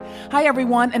Hi,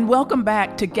 everyone, and welcome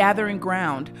back to Gathering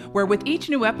Ground, where with each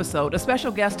new episode, a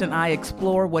special guest and I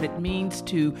explore what it means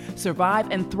to survive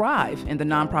and thrive in the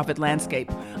nonprofit landscape.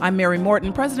 I'm Mary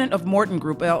Morton, president of Morton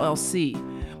Group, LLC.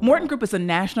 Morton Group is a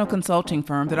national consulting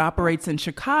firm that operates in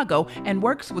Chicago and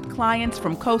works with clients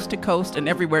from coast to coast and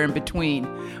everywhere in between.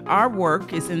 Our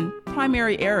work is in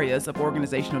primary areas of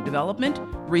organizational development,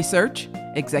 research,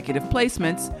 executive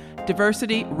placements,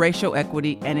 diversity, racial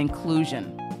equity, and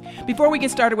inclusion. Before we get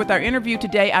started with our interview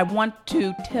today, I want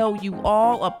to tell you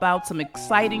all about some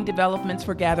exciting developments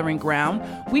for Gathering Ground.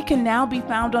 We can now be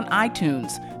found on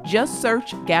iTunes. Just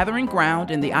search Gathering Ground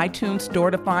in the iTunes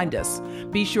store to find us.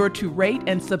 Be sure to rate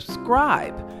and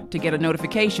subscribe to get a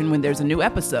notification when there's a new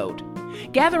episode.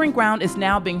 Gathering Ground is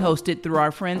now being hosted through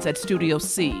our friends at Studio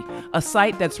C, a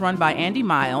site that's run by Andy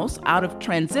Miles out of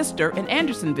Transistor in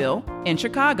Andersonville in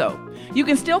Chicago. You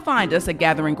can still find us at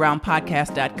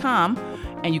gatheringgroundpodcast.com,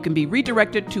 and you can be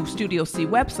redirected to Studio C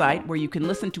website where you can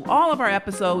listen to all of our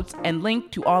episodes and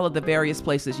link to all of the various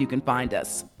places you can find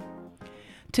us.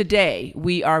 Today,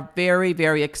 we are very,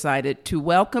 very excited to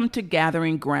welcome to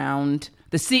Gathering Ground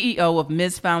the CEO of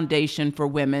Ms. Foundation for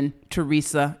Women,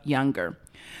 Teresa Younger.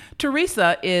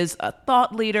 Teresa is a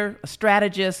thought leader, a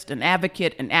strategist, an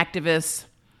advocate, an activist.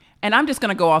 And I'm just going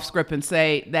to go off script and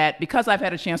say that because I've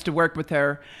had a chance to work with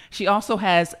her, she also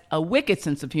has a wicked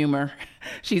sense of humor.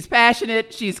 She's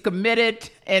passionate, she's committed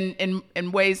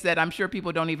in ways that I'm sure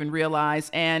people don't even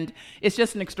realize. And it's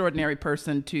just an extraordinary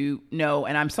person to know.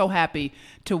 And I'm so happy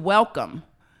to welcome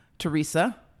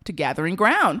Teresa to Gathering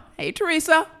Ground. Hey,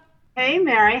 Teresa. Hey,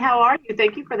 Mary, how are you?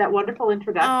 Thank you for that wonderful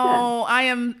introduction. Oh, I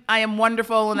am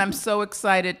wonderful, and I'm so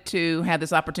excited to have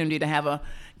this opportunity to have a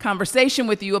conversation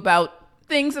with you about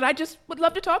things that I just would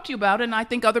love to talk to you about, and I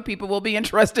think other people will be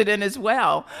interested in as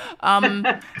well.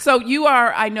 So you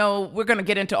are, I know we're going to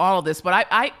get into all of this, but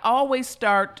I always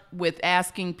start with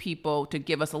asking people to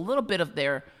give us a little bit of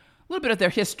their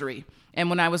history. And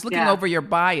when I was looking over your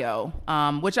bio,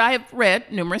 which I have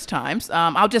read numerous times,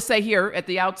 I'll just say here at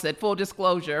the outset, full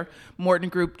disclosure, Morton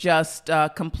Group just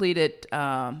completed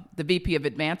the VP of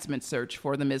Advancement search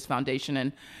for the Ms.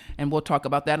 Foundation, and we'll talk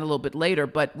about that a little bit later.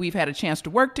 But we've had a chance to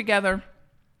work together.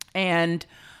 And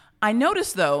I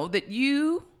noticed, though, that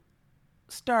you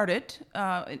started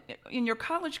in your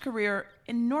college career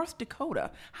in North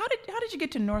Dakota. How did you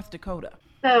get to North Dakota?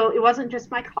 So it wasn't just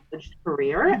my college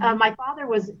career. My father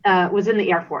was in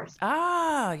the Air Force.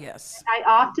 Ah, yes. I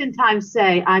oftentimes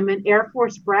say I'm an Air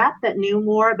Force brat that knew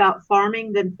more about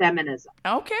farming than feminism.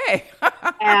 Okay.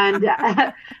 And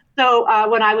so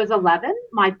when I was 11,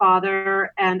 my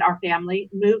father and our family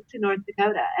moved to North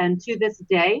Dakota. And to this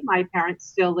day, my parents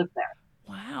still live there.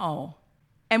 Wow.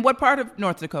 And what part of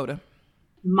North Dakota?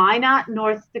 Minot,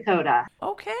 North Dakota.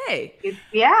 Okay.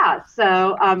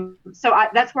 So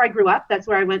that's where I grew up. That's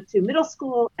where I went to middle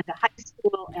school and to high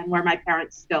school and where my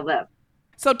parents still live.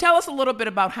 So tell us a little bit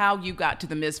about how you got to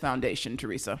the Ms. Foundation,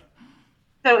 Teresa.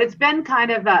 So it's been kind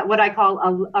of what I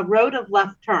call a road of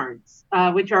left turns,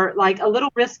 which are like a little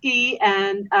risky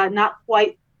and not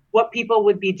quite what people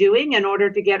would be doing in order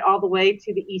to get all the way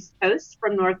to the East Coast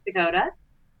from North Dakota.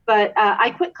 But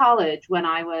I quit college when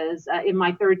I was in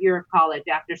my third year of college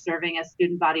after serving as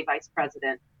student body vice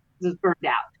president. I was burned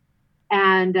out.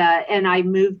 And I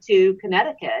moved to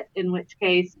Connecticut, in which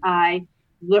case I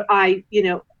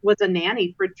was a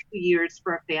nanny for 2 years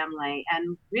for a family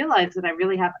and realized that I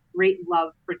really have great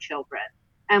love for children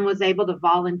and was able to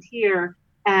volunteer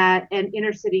at an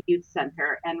inner city youth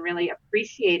center and really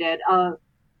appreciated an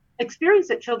experience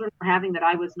that children were having that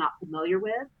I was not familiar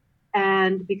with.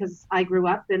 And because I grew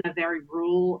up in a very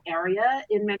rural area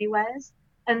in many ways.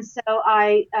 And so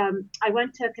I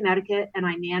went to Connecticut and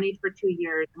I nannied for 2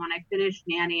 years. And when I finished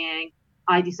nannying,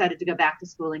 I decided to go back to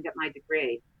school and get my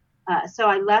degree. So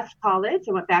I left college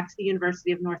and went back to the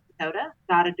University of North Dakota,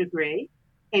 got a degree,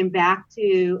 came back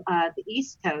to the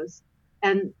East Coast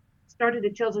and started a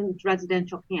children's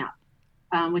residential camp,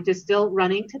 which is still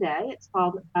running today. It's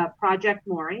called Project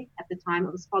Maury. At the time,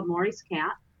 it was called Maury's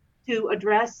Camp, to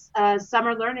address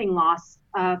summer learning loss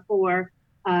for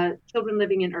children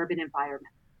living in urban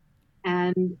environments.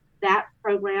 And that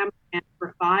program ran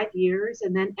for 5 years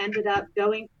and then ended up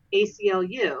going to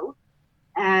ACLU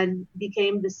and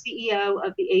became the CEO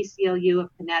of the ACLU of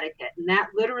Connecticut. And that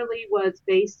literally was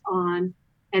based on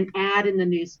an ad in the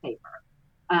newspaper.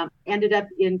 Ended up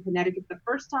in Connecticut the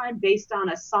first time based on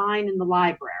a sign in the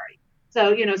library.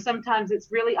 So, sometimes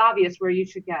it's really obvious where you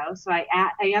should go. So I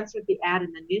answered the ad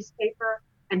in the newspaper,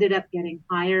 ended up getting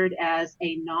hired as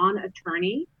a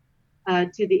non-attorney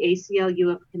to the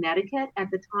ACLU of Connecticut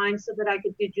at the time so that I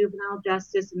could do juvenile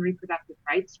justice and reproductive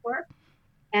rights work.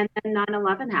 And then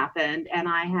 9/11 happened, and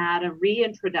I had a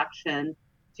reintroduction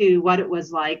to what it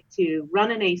was like to run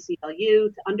an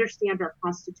ACLU, to understand our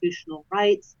constitutional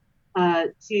rights,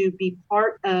 to be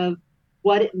part of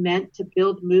what it meant to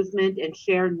build movement and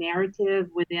share narrative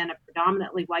within a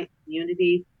predominantly white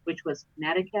community, which was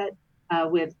Connecticut,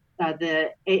 with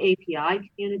the AAPI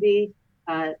community,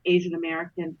 Asian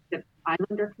American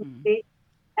Islander community.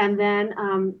 And then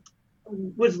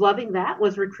was loving that,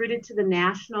 was recruited to the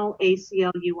national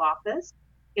ACLU office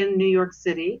in New York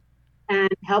City and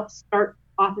helped start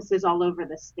offices all over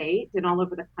the state and all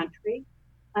over the country.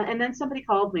 And then somebody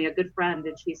called me, a good friend,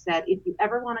 and she said, if you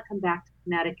ever want to come back to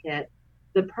Connecticut,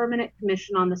 the Permanent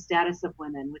Commission on the Status of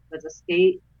Women, which was a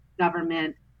state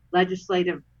government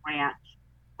legislative branch,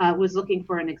 was looking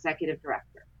for an executive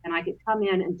director. And I could come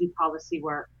in and do policy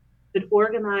work, could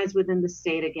organize within the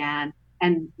state again,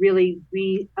 and really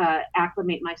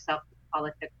acclimate myself to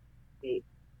politics.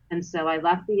 And so I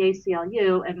left the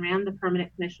ACLU and ran the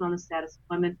Permanent Commission on the Status of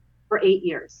Women for 8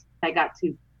 years. I got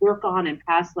to work on and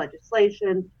pass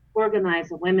legislation,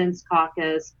 organize a women's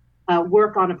caucus,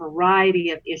 work on a variety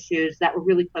of issues that were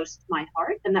really close to my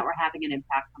heart and that were having an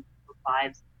impact on people's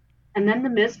lives. And then the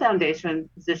Ms. Foundation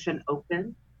position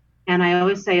opened. And I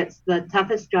always say it's the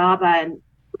toughest job and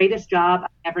greatest job I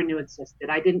ever knew existed.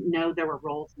 I didn't know there were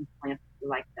roles in philanthropy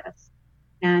like this.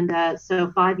 And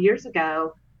so 5 years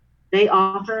ago, they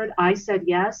offered, I said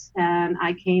yes, and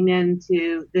I came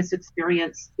into this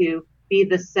experience to be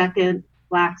the second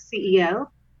Black CEO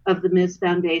of the Ms.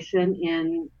 Foundation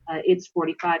in its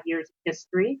 45 years of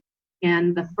history,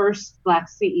 and the first Black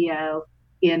CEO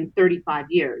in 35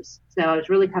 years. So I was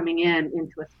really coming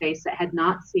into a space that had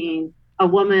not seen a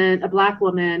Black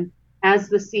woman as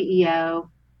the CEO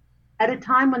at a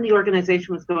time when the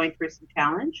organization was going through some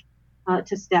challenge,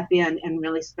 to step in and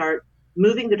really start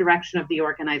moving the direction of the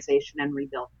organization and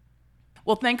rebuild.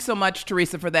 Well, thanks so much,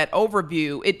 Teresa, for that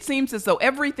overview. It seems as though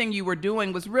everything you were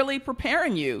doing was really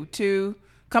preparing you to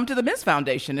come to the Ms.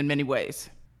 Foundation in many ways.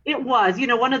 It was.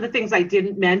 One of the things I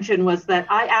didn't mention was that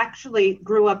I actually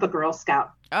grew up a Girl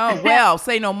Scout. Oh, well,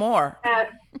 say no more.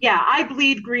 Yeah, I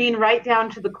bleed green right down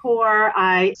to the core.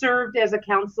 I served as a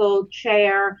council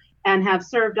chair and have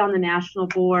served on the national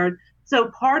board. So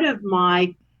part of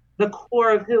the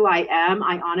core of who I am,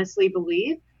 I honestly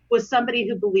believe, was somebody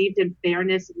who believed in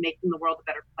fairness and making the world a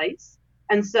better place.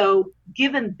 And so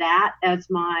given that as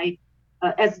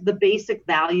as the basic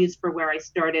values for where I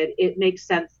started, it makes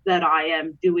sense that I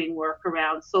am doing work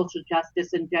around social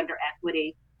justice and gender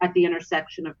equity at the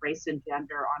intersection of race and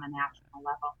gender on a national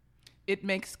level. It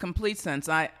makes complete sense.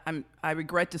 I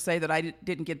regret to say that I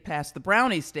didn't get past the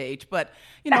brownie stage, but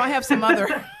I have some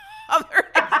other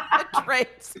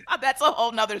traits. That's a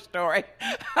whole nother story.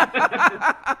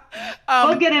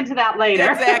 We'll get into that later.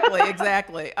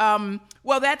 Exactly.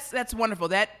 Well, that's wonderful.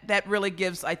 That really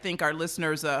gives, I think, our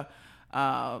listeners a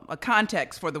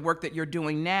context for the work that you're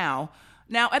doing now.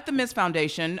 Now, at the Ms.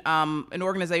 Foundation, an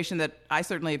organization that I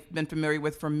certainly have been familiar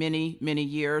with for many, many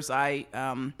years, I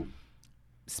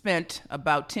spent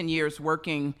about 10 years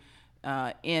working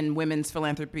in women's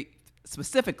philanthropy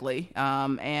specifically,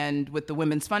 and with the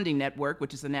Women's Funding Network,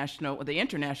 which is the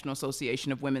International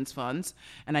Association of Women's Funds.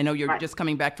 And I know you're just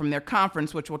coming back from their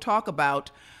conference, which we'll talk about.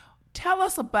 Tell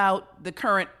us about the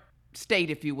current state,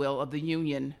 if you will, of the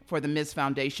union for the Ms.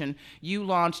 Foundation. You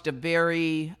launched a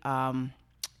very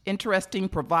interesting,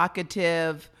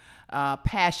 provocative,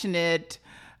 passionate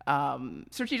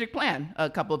strategic plan a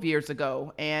couple of years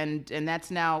ago, and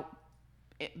that's now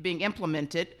being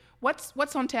implemented.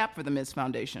 What's on tap for the Ms.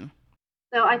 Foundation?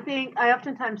 So I think I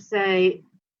oftentimes say,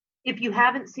 if you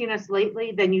haven't seen us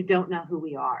lately, then you don't know who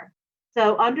we are.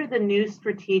 So under the new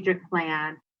strategic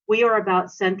plan, we are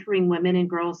about centering women and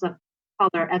girls of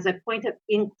color as a point of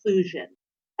inclusion.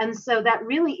 And so that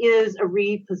really is a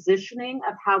repositioning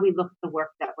of how we look at the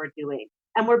work that we're doing.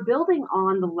 And we're building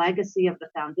on the legacy of the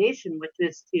foundation, which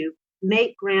is to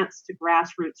make grants to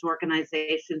grassroots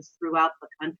organizations throughout the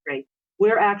country.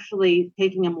 We're actually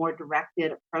taking a more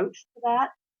directed approach to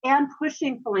that and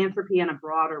pushing philanthropy in a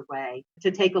broader way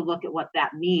to take a look at what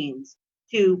that means,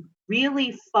 to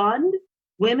really fund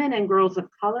women and girls of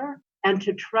color and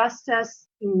to trust us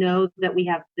to know that we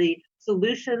have the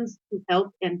solutions to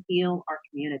help and heal our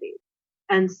communities.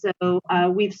 And so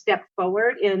we've stepped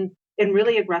forward in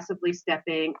really aggressively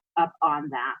stepping up on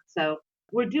that. So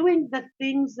we're doing the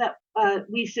things that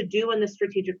we should do in the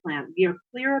strategic plan. We are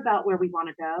clear about where we want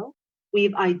to go.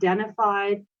 We've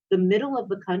identified the middle of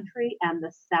the country and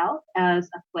the South as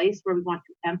a place where we want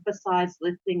to emphasize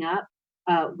lifting up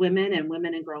women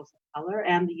and girls of color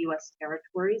and the U.S.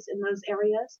 territories in those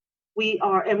areas. We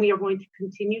are going to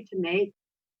continue to make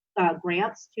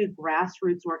grants to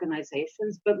grassroots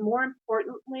organizations, but more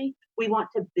importantly, we want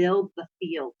to build the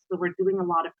field. So we're doing a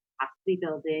lot of capacity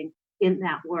building in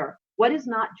that work. What is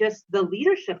not just the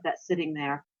leadership that's sitting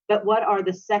there, but what are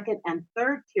the second and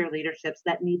third tier leaderships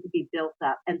that need to be built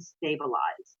up and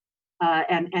stabilized?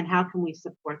 And how can we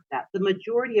support that? The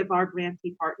majority of our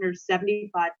grantee partners, 75%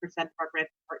 of our grantee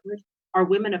partners, are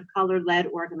women of color led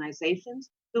organizations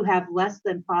who have less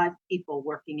than 5 people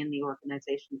working in the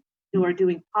organization, who are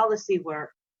doing policy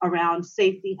work around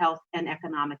safety, health, and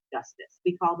economic justice.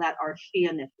 We call that our SHE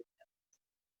initiative.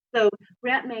 So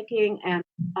grant making and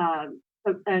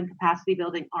capacity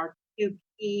building are 2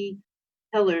 key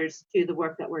pillars to the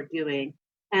work that we're doing.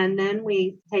 And then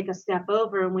we take a step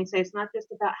over and we say it's not just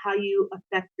about how you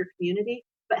affect your community,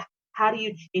 but how do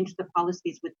you change the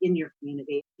policies within your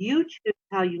community? You choose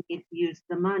how you need to use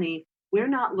the money. We're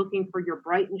not looking for your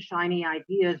bright and shiny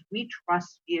ideas. We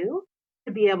trust you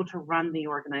to be able to run the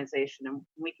organization, and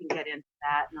we can get into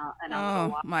that.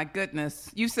 Oh my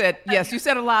goodness! You said yes. You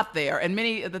said a lot there, and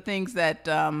many of the things that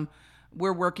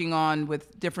we're working on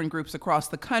with different groups across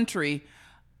the country.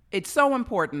 It's so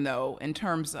important, though, in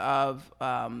terms of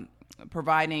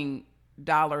providing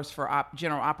dollars for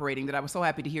general operating, that I was so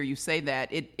happy to hear you say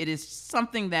that. It is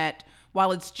something that,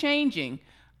 while it's changing,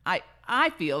 I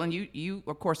feel, and you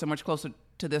of course are much closer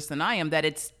to this than I am, that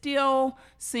it still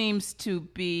seems to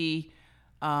be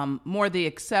more the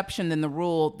exception than the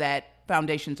rule that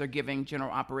foundations are giving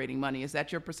general operating money. Is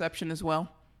that your perception as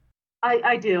well?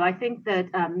 I do. I think that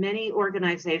many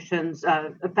organizations,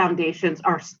 foundations,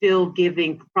 are still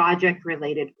giving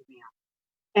project-related grants,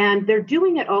 and they're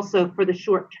doing it also for the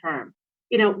short term.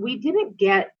 We didn't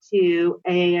get to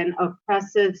an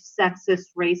oppressive, sexist,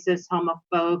 racist,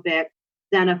 homophobic,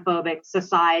 xenophobic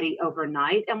society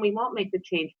overnight, and we won't make the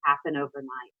change happen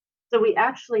overnight. So we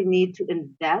actually need to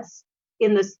invest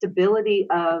in the stability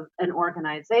of an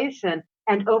organization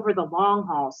and over the long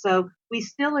haul. So we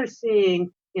still are seeing,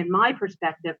 in my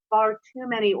perspective, far too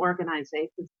many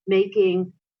organizations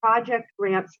making project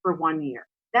grants for 1 year.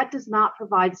 That does not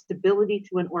provide stability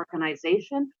to an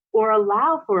organization or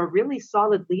allow for a really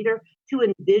solid leader to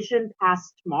envision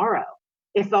past tomorrow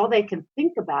if all they can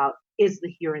think about is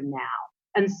the here and now.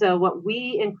 And so what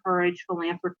we encourage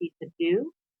philanthropy to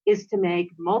do is to make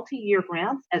multi-year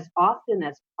grants as often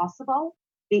as possible,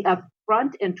 be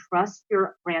upfront and trust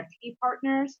your grantee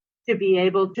partners to be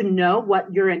able to know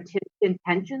what your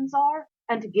intentions are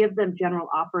and to give them general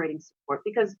operating support.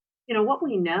 Because, what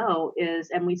we know is,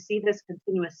 and we see this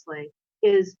continuously,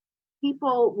 is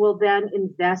people will then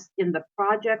invest in the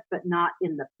project, but not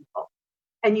in the people.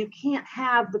 And you can't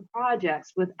have the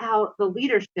projects without the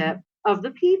leadership of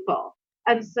the people.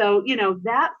 And so,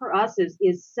 that for us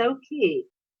is so key.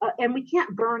 And we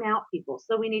can't burn out people.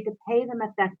 So we need to pay them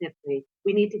effectively.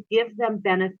 We need to give them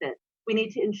benefits. We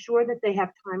need to ensure that they have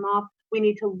time off. We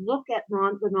need to look at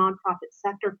the nonprofit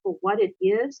sector for what it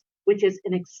is, which is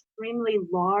an extremely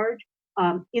large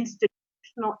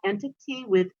institutional entity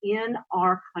within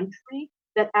our country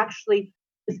that actually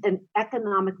is an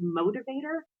economic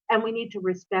motivator. And we need to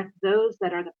respect those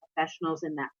that are the professionals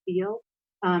in that field.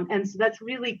 And so that's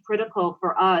really critical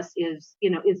for us is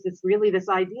this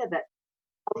idea that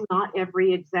not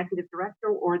every executive director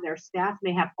or their staff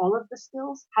may have all of the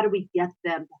skills. How do we get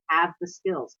them to have the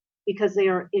skills? Because they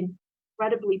are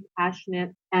incredibly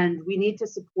passionate, and we need to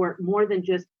support more than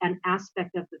just an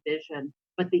aspect of the vision,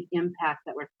 but the impact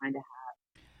that we're trying to have.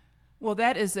 Well,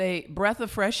 that is a breath of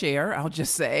fresh air, I'll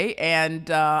just say. And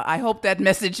I hope that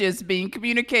message is being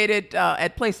communicated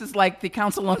at places like the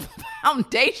Council on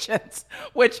Foundations,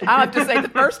 which I have to say, the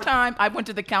first time I went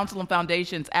to the Council on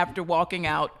Foundations after walking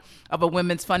out of a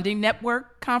Women's Funding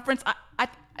Network conference, I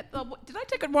thought, did I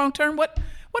take a wrong turn? What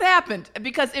happened?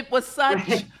 Because it was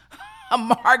such a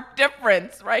marked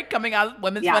difference, right? Coming out of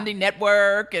Women's Funding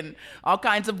Network and all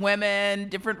kinds of women,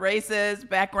 different races,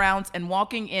 backgrounds, and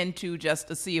walking into just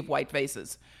a sea of white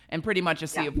faces and pretty much a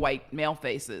sea of white male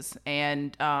faces.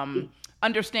 And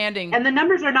understanding. And the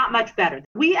numbers are not much better.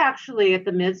 We actually at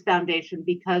the Ms. Foundation,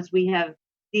 because we have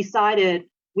decided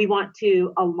we want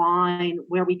to align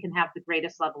where we can have the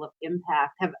greatest level of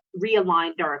impact, have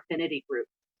realigned our affinity group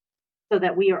so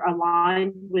that we are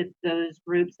aligned with those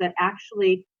groups that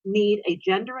actually need a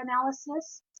gender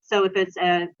analysis. So if it's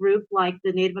a group like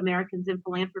the Native Americans in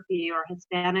Philanthropy or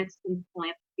Hispanics in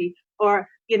Philanthropy, or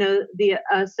the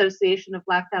Association of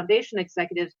Black Foundation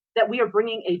Executives, that we are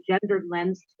bringing a gendered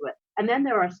lens to it. And then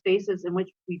there are spaces in which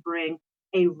we bring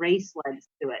a race lens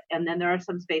to it. And then there are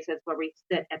some spaces where we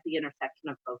sit at the intersection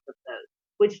of both of those,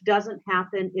 which doesn't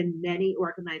happen in many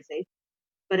organizations.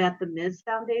 But at the Ms.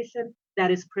 Foundation,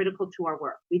 that is critical to our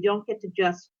work. We don't get to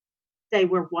just say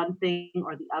we're one thing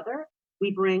or the other.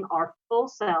 We bring our full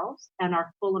selves and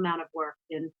our full amount of work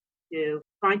into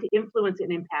trying to influence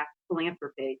and impact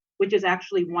philanthropy, which is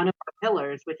actually one of our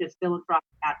pillars, which is philanthropic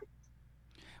advocacy.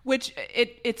 Which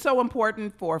it's so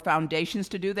important for foundations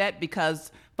to do that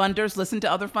because funders listen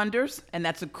to other funders, and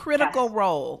that's a Yes. critical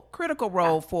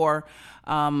role for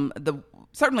the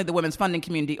certainly the women's funding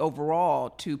community overall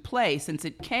to play, since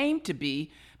it came to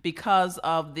be because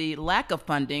of the lack of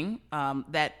funding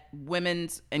that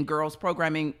women's and girls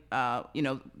programming,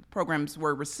 programs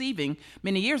were receiving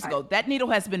many years Right. ago. That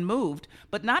needle has been moved,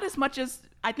 but not as much as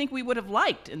I think we would have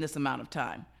liked in this amount of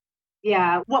time.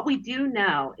 Yeah, what we do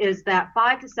know is that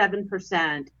 5 to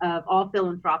 7% of all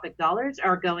philanthropic dollars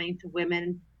are going to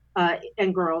women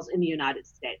and girls in the United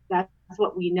States. That's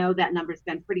what we know. That number's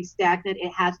been pretty stagnant.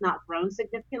 It has not grown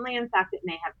significantly. In fact, it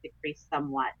may have decreased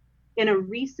somewhat. In a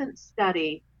recent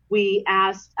study, we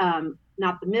asked,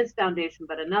 not the Ms. Foundation,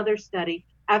 but another study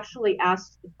actually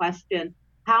asked the question,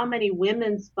 how many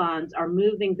women's funds are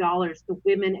moving dollars to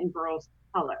women and girls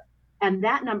of color? And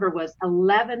that number was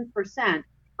 11%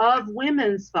 of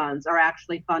women's funds are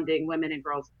actually funding women and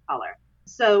girls of color.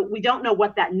 So we don't know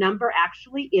what that number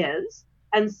actually is.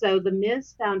 And so the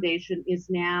Ms. Foundation is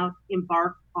now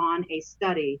embarked on a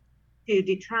study to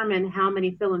determine how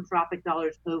many philanthropic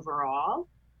dollars overall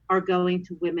are going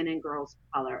to women and girls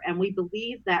of color. And we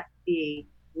believe that to be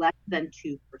less than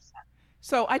 2%.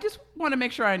 So I just want to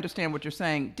make sure I understand what you're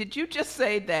saying. Did you just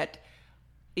say that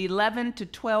 11 to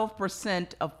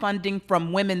 12% of funding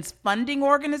from women's funding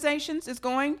organizations is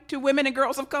going to women and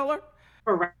girls of color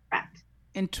Correct.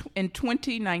 in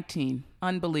 2019?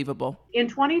 Unbelievable. In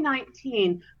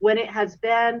 2019, when it has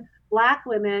been Black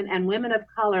women and women of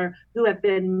color who have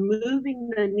been moving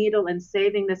the needle and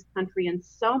saving this country in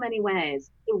so many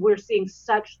ways, we're seeing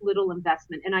such little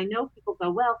investment. And I know people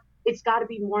go, well, it's got to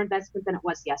be more investment than it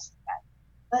was yesterday.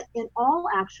 But in all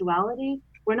actuality,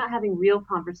 we're not having real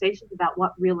conversations about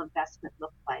what real investment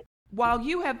looks like. While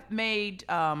you have made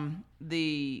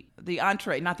the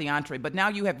entree, not the entree, but now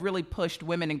you have really pushed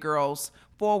women and girls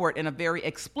forward in a very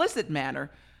explicit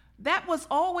manner, that was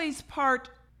always part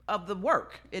of the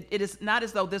work. It is not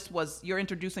as though you're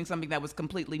introducing something that was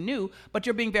completely new, but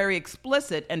you're being very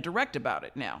explicit and direct about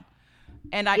it now.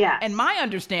 And Yes. my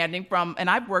understanding and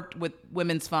I've worked with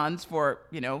women's funds for,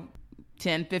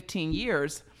 10, 15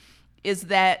 years, is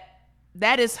that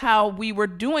is how we were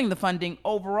doing the funding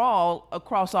overall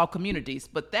across all communities,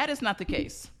 but that is not the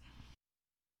case.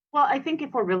 Well, I think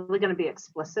if we're really going to be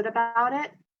explicit about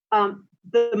it,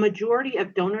 the majority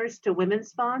of donors to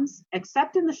women's funds,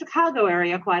 except in the Chicago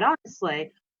area, quite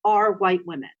honestly, are white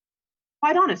women.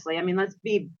 Quite honestly, I mean, let's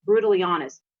be brutally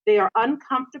honest. They are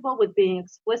uncomfortable with being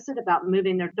explicit about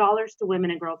moving their dollars to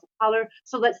women and girls of color,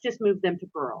 so let's just move them to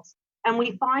girls. And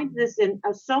we find this in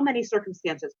so many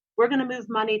circumstances. We're going to move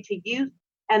money to youth,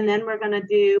 and then we're going to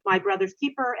do My Brother's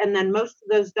Keeper, and then most of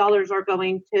those dollars are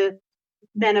going to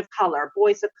men of color,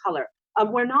 boys of color.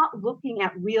 We're not looking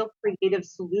at real creative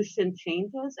solution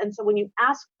changes. And so when you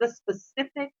ask the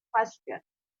specific question,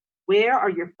 where are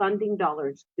your funding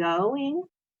dollars going?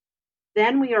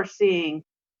 Then we are seeing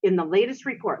in the latest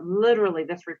report, literally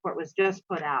this report was just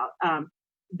put out,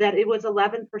 that it was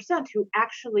 11% who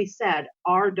actually said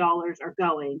our dollars are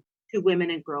going to women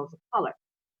and girls of color.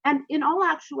 And in all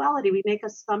actuality, we make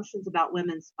assumptions about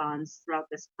women's funds throughout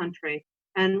this country.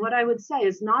 And what I would say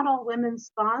is not all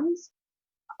women's funds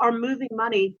are moving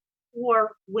money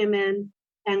for women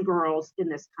and girls in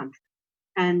this country.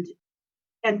 And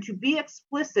and to be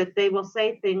explicit, they will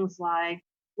say things like,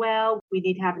 well, we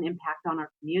need to have an impact on our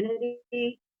community.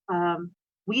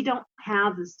 We don't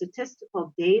have the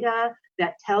statistical data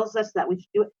that tells us that we should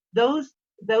do it.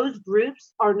 Those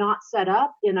groups are not set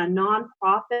up in a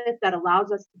nonprofit that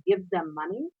allows us to give them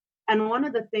money. And one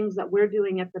of the things that we're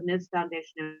doing at the Ms.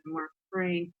 Foundation, and we're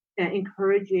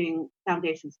encouraging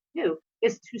foundations to do,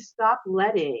 is to stop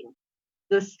letting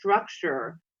the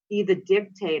structure be the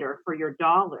dictator for your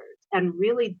dollars and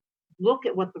really look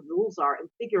at what the rules are and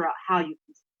figure out how you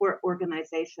can support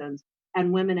organizations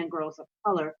and women and girls of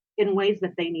color in ways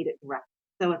that they need it directly.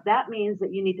 So if that means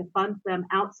that you need to fund them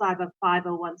outside of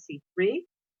 501c3,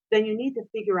 then you need to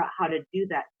figure out how to do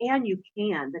that. And you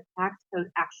can. The tax code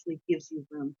actually gives you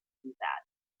room to do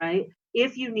that, right?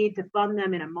 If you need to fund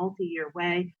them in a multi-year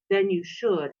way, then you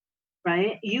should,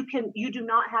 right? You do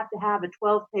not have to have a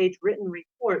 12-page written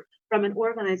report from an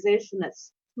organization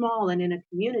that's small and in a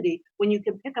community when you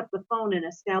can pick up the phone and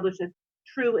establish a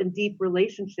true and deep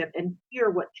relationship and hear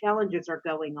what challenges are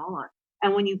going on.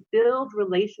 And when you build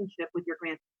relationship with your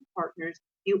grant partners,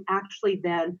 you actually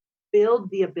then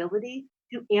build the ability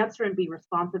to answer and be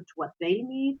responsive to what they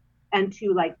need and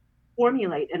to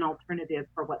formulate an alternative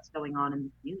for what's going on in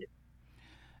the community.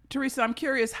 Teresa, I'm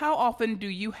curious, how often do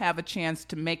you have a chance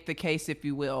to make the case, if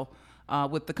you will,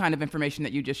 with the kind of information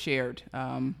that you just shared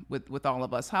with all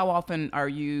of us? How often are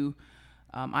you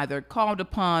either called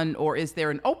upon, or is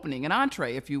there an opening, an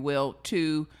entree, if you will,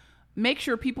 to make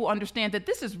sure people understand that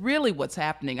this is really what's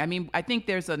happening? I mean, I think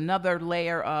there's another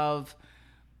layer of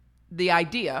the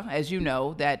idea, as you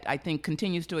know, that I think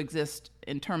continues to exist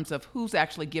in terms of who's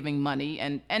actually giving money.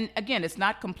 And again, it's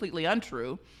not completely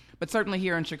untrue, but certainly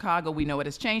here in Chicago, we know it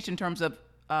has changed in terms of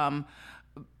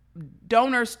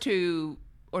donors to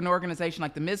an organization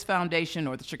like the Ms. Foundation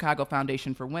or the Chicago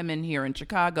Foundation for Women here in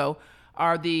Chicago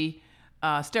are the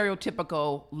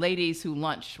stereotypical ladies who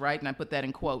lunch, right? And I put that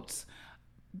in quotes.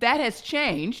 That has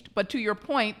changed, but to your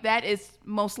point, that is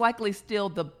most likely still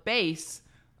the base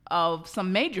of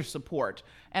some major support.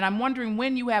 And I'm wondering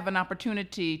when you have an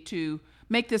opportunity to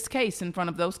make this case in front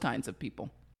of those kinds of people.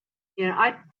 You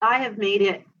know, I have made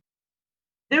it.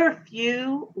 There are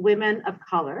few women of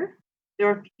color. There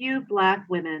are few Black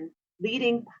women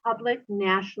leading public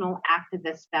national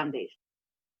activist foundations.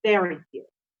 Very few.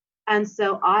 And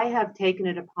so I have taken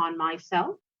it upon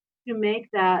myself to make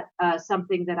that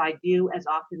something that I do as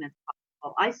often as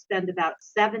possible. I spend about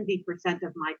 70%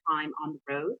 of my time on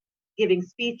the road, giving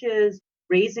speeches,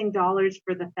 raising dollars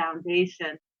for the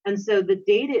foundation. And so the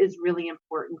data is really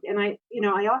important. And I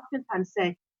oftentimes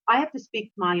say I have to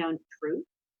speak my own truth,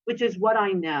 which is what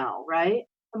I know, right?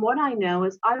 And what I know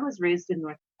is I was raised in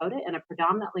North Dakota in a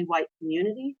predominantly white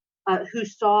community who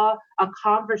saw a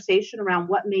conversation around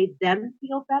what made them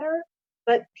feel better.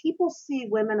 But people see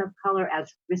women of color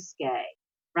as risque,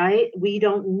 right? We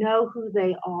don't know who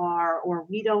they are, or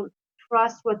we don't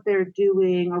trust what they're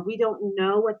doing, or we don't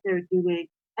know what they're doing.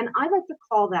 And I like to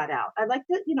call that out. I like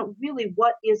to, really,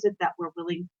 what is it that we're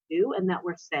willing to do and that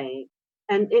we're saying?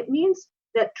 And it means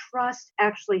that trust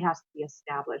actually has to be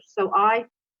established. So I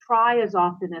try as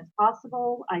often as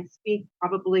possible. I speak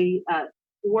probably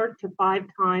 4 to 5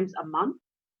 times a month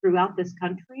throughout this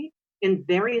country in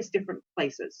various different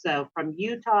places. So from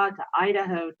Utah to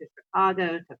Idaho to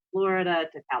Chicago to Florida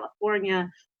to California,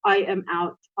 I am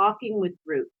out talking with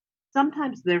groups.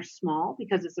 Sometimes they're small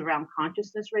because it's around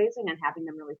consciousness raising and having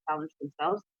them really challenge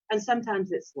themselves. And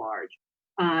sometimes it's large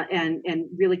and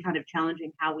really kind of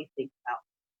challenging how we think about it.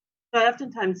 So I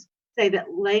oftentimes say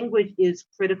that language is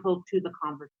critical to the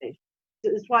conversation.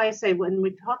 That's why I say when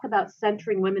we talk about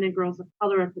centering women and girls of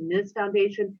color at the Ms.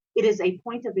 Foundation, it is a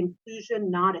point of inclusion,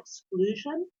 not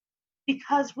exclusion,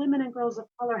 because women and girls of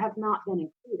color have not been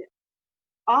included.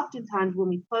 Oftentimes when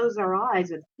we close our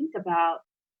eyes and think about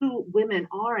who women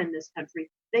are in this country,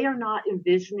 they are not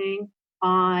envisioning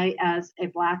I, as a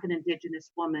Black and Indigenous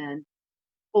woman,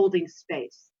 holding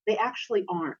space. They actually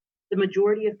aren't. The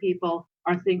majority of people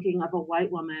are thinking of a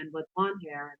white woman with blonde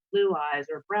hair and blue eyes,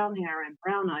 or brown hair and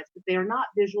brown eyes, but they are not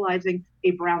visualizing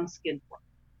a brown skin tone.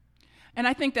 And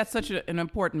I think that's such an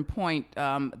important point,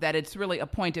 that it's really a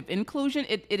point of inclusion.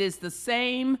 It is the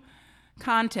same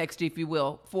context, if you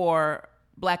will, for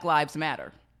Black Lives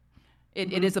Matter.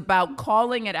 It is about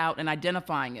calling it out and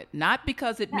identifying it, not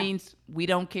because it means we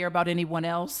don't care about anyone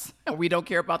else, or we don't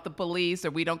care about the police,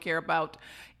 or we don't care about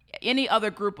any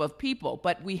other group of people,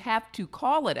 but we have to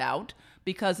call it out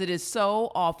because we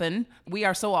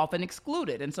are so often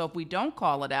excluded. And so if we don't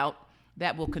call it out,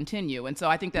 that will continue. And so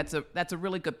I think that's a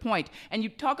really good point. And you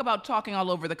talk about talking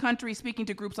all over the country, speaking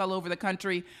to groups all over the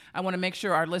country. I want to make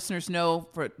sure our listeners know,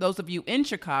 for those of you in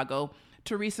Chicago,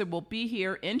 Teresa will be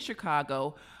here in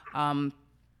Chicago.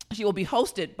 She will be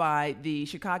hosted by the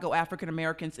Chicago African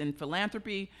Americans in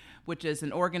Philanthropy, which is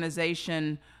an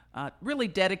organization really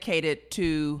dedicated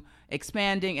to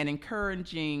expanding and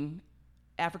encouraging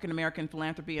African American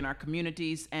philanthropy in our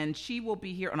communities. And she will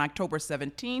be here on October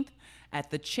 17th at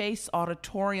the Chase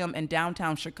Auditorium in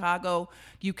downtown Chicago.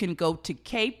 You can go to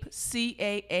caip.org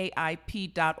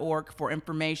for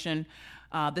information.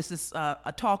 This is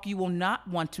a talk you will not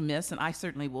want to miss, and I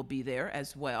certainly will be there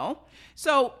as well.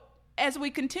 So as we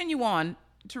continue on,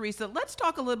 Teresa, let's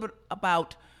talk a little bit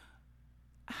about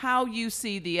how you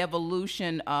see the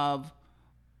evolution of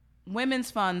women's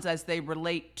funds as they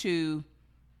relate to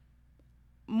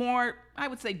more, I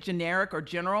would say, generic or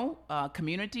general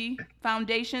community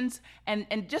foundations, and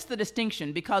just the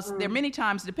distinction, because there are many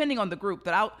times, depending on the group,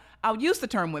 that I'll use the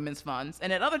term women's funds,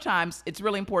 and at other times it's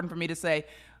really important for me to say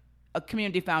a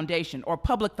community foundation or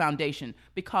public foundation,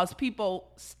 because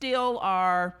people still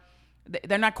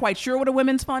they're not quite sure what a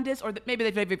women's fund is, or maybe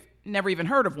they've never even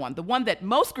heard of one. The one that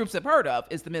most groups have heard of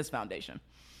is the Ms. Foundation.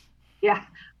 Yeah,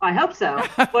 I hope so.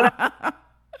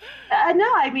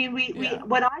 No, I mean, Yeah.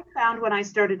 what I found when I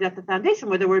started at the foundation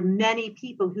were there were many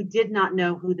people who did not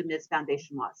know who the Ms.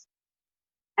 Foundation was.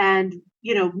 And,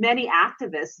 many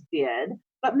activists did,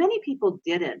 but many people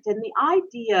didn't. And the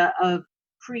idea of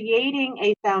creating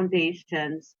a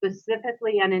foundation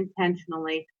specifically and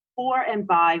intentionally for and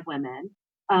by women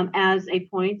as a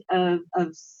point of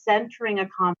centering a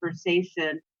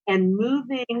conversation and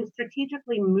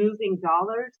strategically moving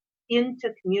dollars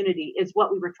into community is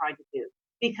what we were trying to do.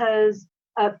 Because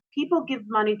people give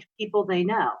money to people they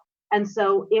know. And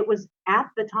so it was at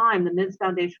the time the Ms.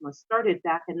 Foundation was started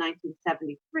back in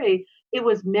 1973. It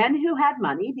was men who had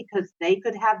money because they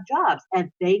could have jobs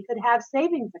and they could have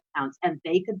savings accounts and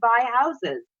they could buy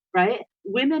houses, right?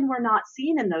 Women were not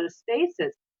seen in those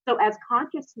spaces. So as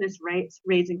consciousness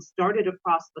raising started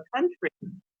across the country,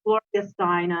 Gloria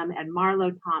Steinem and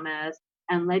Marlo Thomas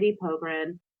and Letty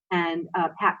Pogren and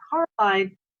Pat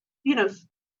Carline, you know,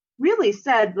 really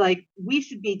said like we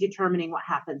should be determining what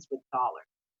happens with dollars.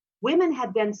 Women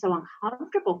had been so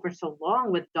uncomfortable for so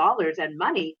long with dollars and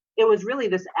money. It was really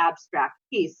this abstract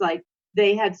piece. Like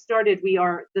they had started, we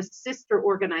are the sister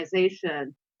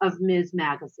organization of Ms.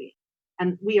 Magazine,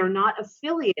 and we are not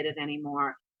affiliated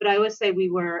anymore. But I always say we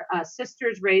were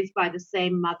sisters raised by the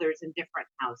same mothers in different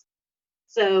houses.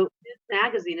 So this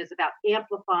magazine is about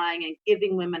amplifying and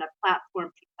giving women a platform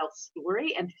to tell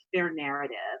story and to share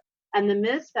narrative. And the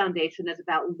Ms. Foundation is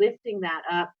about lifting that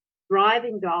up,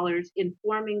 driving dollars,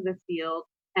 informing the field,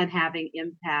 and having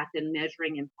impact and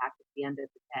measuring impact at the end of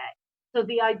the day. So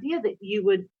the idea that you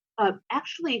would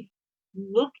actually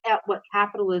look at what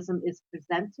capitalism is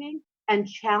presenting and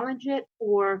challenge it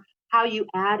for how you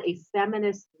add a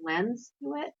feminist lens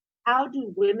to it. How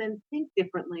do women think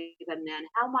differently than men?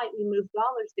 How might we move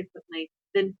dollars differently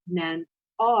than men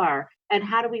are? And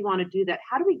how do we want to do that?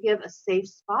 How do we give a safe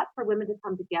spot for women to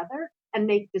come together and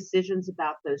make decisions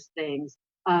about those things?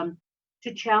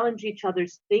 To challenge each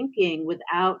other's thinking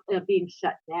without being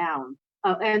shut down.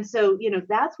 And so,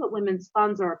 that's what women's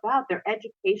funds are about. They're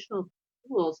educational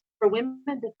tools for women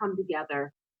to come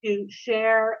together, to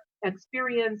share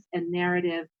experience and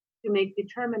narrative, to make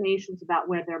determinations about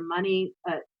where their money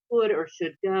could or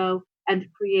should go, and to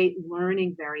create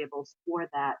learning variables for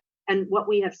that. And what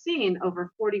we have seen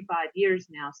over 45 years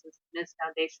now since the Ms.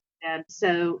 Foundation began,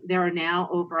 so there are now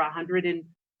over 100 and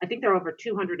I think there are over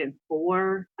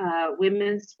 204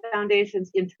 women's foundations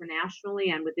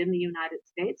internationally and within the United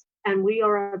States. And we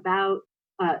are about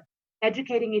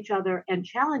educating each other and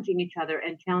challenging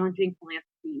philanthropy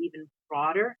even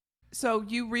broader. So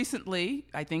you recently,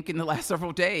 I think in the last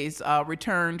several days,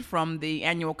 returned from the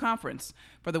annual conference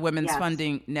for the Women's Yes.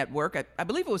 Funding Network. I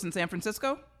believe it was in San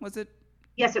Francisco, was it?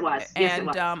 Yes, it was. Yes, it And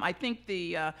was. I think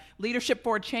the Leadership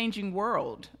for a Changing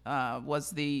World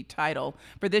was the title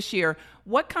for this year.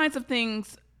 What kinds of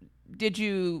things did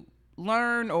you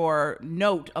learn or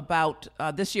note about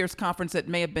this year's conference that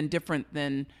may have been different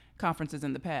than conferences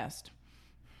in the past?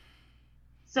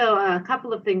 So a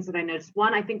couple of things that I noticed.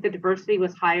 One, I think the diversity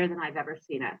was higher than I've ever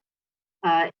seen it.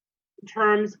 In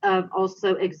terms of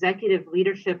also executive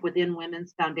leadership within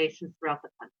women's foundations throughout the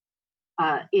country.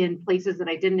 In places that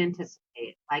I didn't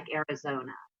anticipate, like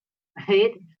Arizona,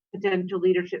 right? Potential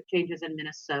leadership changes in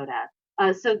Minnesota.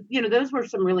 So, those were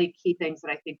some really key things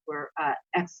that I think were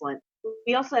excellent.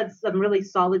 We also had some really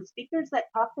solid speakers that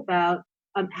talked about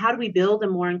how do we build a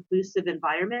more inclusive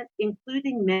environment,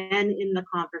 including men in the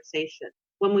conversation.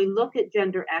 When we look at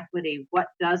gender equity, what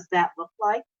does that look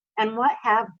like? And what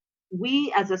have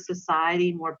we as a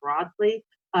society more broadly,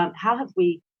 how have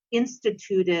we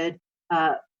instituted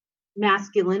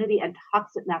masculinity and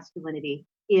toxic masculinity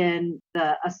in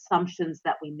the assumptions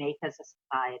that we make as a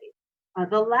society.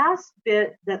 The last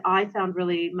bit that I found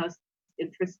really most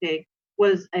interesting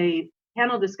was a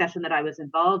panel discussion that I was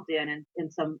involved in,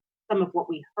 and some of what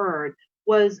we heard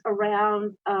was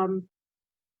around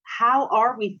how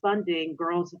are we funding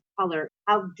girls of color?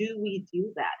 How do we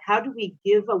do that? How do we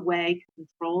give away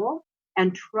control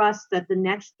and trust that the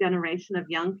next generation of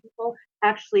young people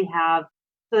actually have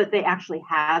so that they actually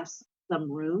have some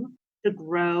room to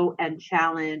grow and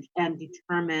challenge and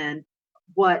determine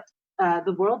what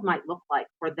the world might look like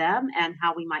for them and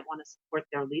how we might want to support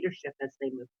their leadership as they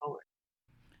move forward.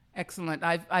 Excellent.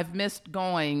 I've missed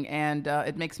going, and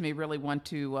it makes me really want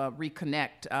to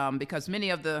reconnect because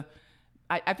many of the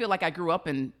I feel like I grew up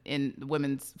in the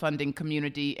women's funding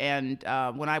community, and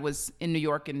when I was in New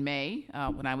York in May,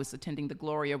 when I was attending the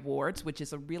Gloria Awards, which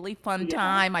is a really fun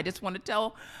time. I just want to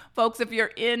tell folks, if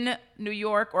you're in New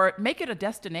York, or make it a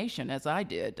destination, as I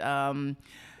did,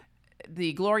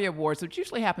 the Gloria Awards, which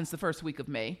usually happens the first week of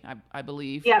May, I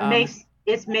believe. Yeah,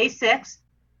 it's May 6th.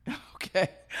 Okay.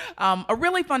 A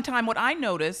really fun time. What I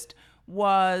noticed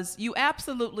was you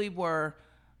absolutely were,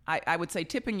 I would say,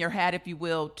 tipping your hat, if you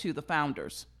will, to the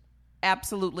founders.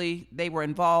 Absolutely, they were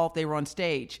involved, they were on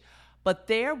stage. But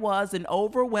there was an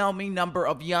overwhelming number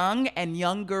of young and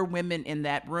younger women in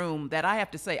that room that I have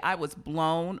to say I was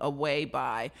blown away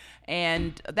by.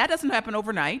 And that doesn't happen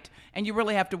overnight, and you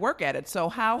really have to work at it. So,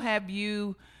 how have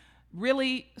you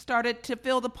really started to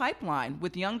fill the pipeline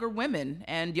with younger women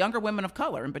and younger women of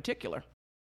color in particular?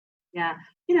 Yeah.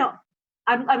 You know,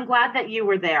 I'm glad that you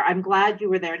were there. I'm glad you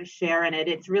were there to share in it.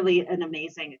 It's really an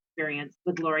amazing experience.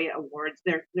 The Gloria Awards.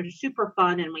 They're super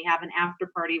fun, and we have an after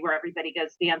party where everybody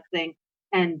goes dancing,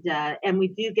 and we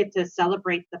do get to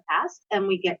celebrate the past, and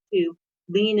we get to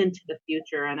lean into the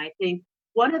future. And I think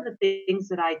one of the things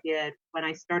that I did when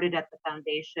I started at the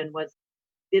foundation was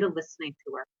did a listening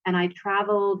tour, and I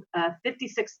traveled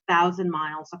 56,000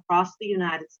 miles across the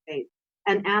United States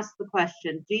and asked the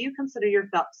question, do you consider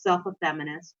yourself a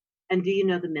feminist? And do you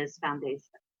know the Ms. Foundation?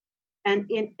 And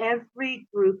in every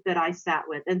group that I sat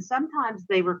with, and sometimes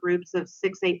they were groups of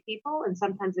 6, 8 people, and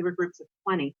sometimes they were groups of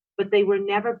 20, but they were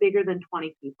never bigger than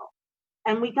 20 people.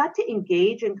 And we got to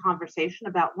engage in conversation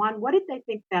about one, what did they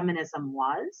think feminism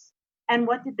was? And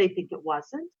what did they think it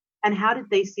wasn't? And how did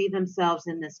they see themselves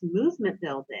in this movement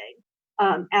building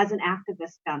as an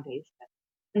activist foundation?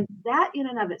 And that in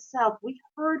and of itself, we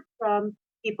heard from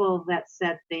people that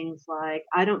said things like,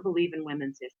 I don't believe in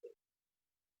women's issues.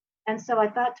 And so I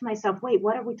thought to myself, wait,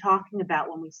 what are we talking about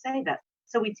when we say that?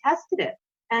 So we tested it.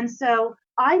 And so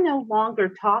I no longer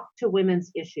talk to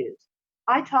women's issues.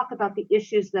 I talk about the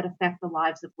issues that affect the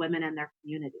lives of women and their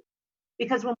community.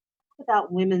 Because when we talk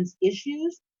about women's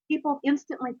issues, people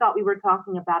instantly thought we were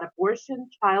talking about abortion,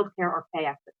 childcare, or pay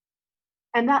equity.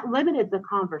 And that limited the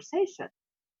conversation.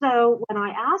 So when I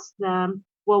asked them,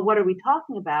 well, what are we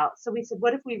talking about? So we said,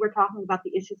 what if we were talking about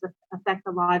the issues that affect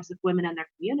the lives of women and their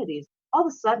communities? All of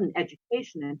a sudden,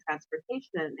 education and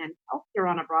transportation and healthcare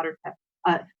on a broader,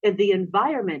 the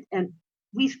environment. And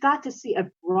we've got to see a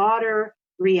broader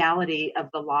reality of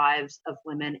the lives of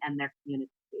women and their communities.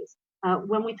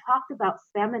 When we talked about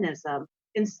feminism,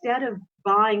 instead of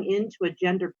buying into a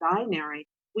gender binary,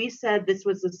 we said this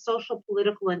was the social,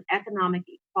 political, and economic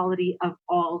equality of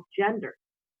all genders,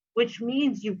 which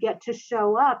means you get to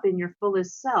show up in your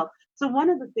fullest self. So one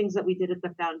of the things that we did at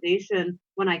the foundation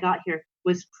when I got here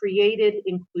was created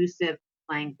inclusive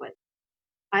language.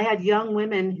 I had young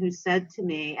women who said to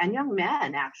me, and young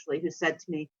men actually, who said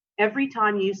to me, every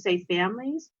time you say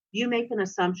families, you make an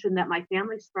assumption that my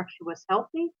family structure was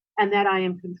healthy and that I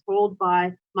am controlled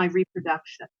by my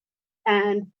reproduction.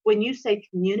 And when you say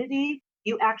community,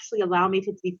 you actually allow me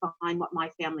to define what my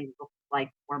family looks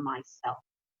like for myself.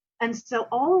 And so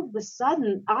all of a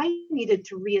sudden, I needed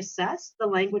to reassess the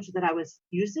language that I was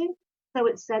using. So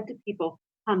it said to people,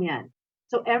 come in.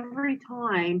 So every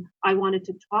time I wanted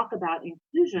to talk about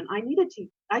inclusion, I need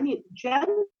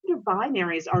gender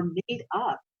binaries are made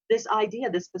up. This idea,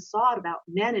 this facade about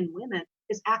men and women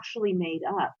is actually made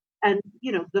up. And,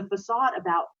 the facade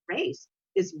about race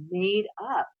is made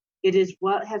up. It is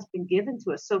what has been given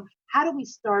to us. So how do we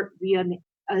start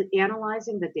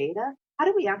analyzing the data? How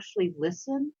do we actually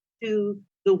listen to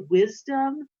the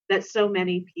wisdom that so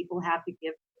many people have to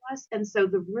give to us? And so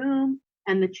the room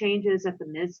and the changes at the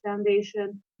Ms.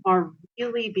 Foundation are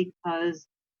really because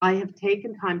I have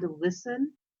taken time to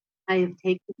listen. I have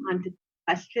taken time to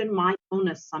question my own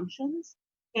assumptions,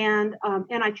 and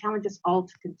I challenge us all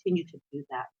to continue to do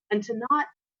that and to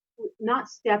not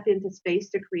step into space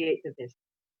to create division.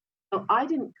 So I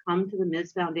didn't come to the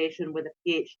Ms. Foundation with a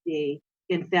PhD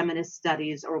in feminist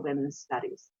studies or women's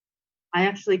studies. I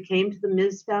actually came to the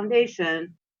Ms.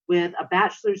 Foundation with a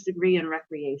bachelor's degree in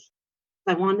recreation.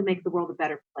 I wanted to make the world a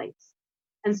better place.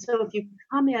 And so if you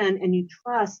come in and you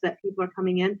trust that people are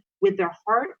coming in with their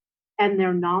heart and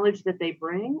their knowledge that they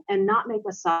bring and not make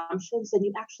assumptions, then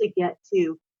you actually get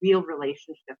to real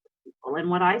relationship with people. And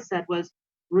what I said was,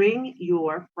 bring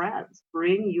your friends,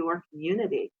 bring your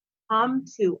community, come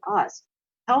to us,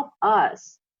 help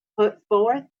us put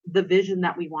forth the vision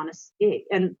that we want to see.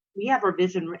 And we have our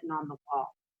vision written on the wall.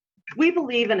 We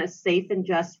believe in a safe and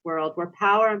just world where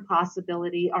power and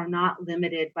possibility are not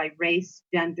limited by race,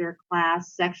 gender,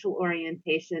 class, sexual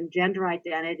orientation, gender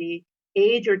identity,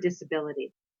 age, or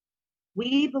disability.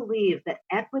 We believe that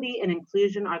equity and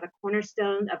inclusion are the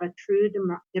cornerstone of a true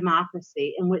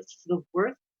democracy in which the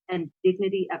worth and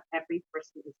dignity of every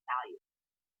person is valued.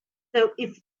 So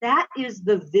if that is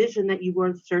the vision that you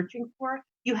were searching for,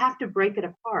 you have to break it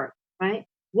apart, right?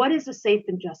 What does a safe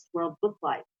and just world look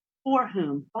like? For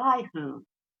whom? By whom?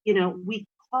 We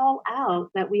call out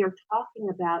that we are talking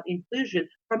about inclusion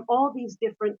from all these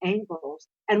different angles.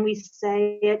 And we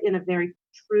say it in a very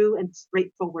true and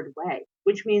straightforward way,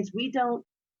 which means we don't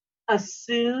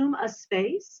assume a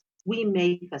space, we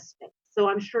make a space. So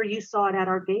I'm sure you saw it at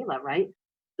our gala, right?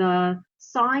 The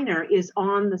signer is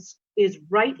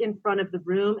right in front of the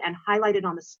room and highlighted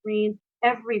on the screen.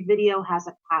 Every video has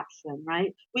a caption,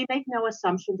 right? We make no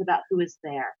assumptions about who is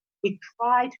there. We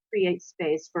try to create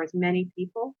space for as many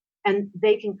people, and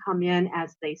they can come in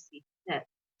as they see fit.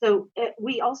 So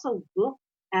we also look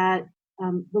at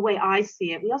the way I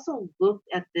see it. We also looked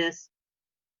at this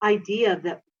idea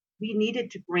that we needed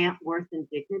to grant worth and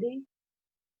dignity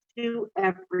to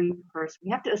every person. We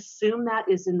have to assume that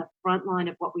is in the front line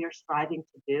of what we are striving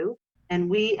to do. And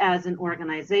we as an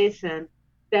organization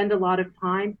spend a lot of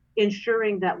time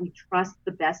ensuring that we trust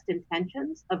the best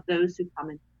intentions of those who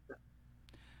come into the room.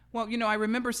 Well, I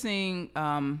remember seeing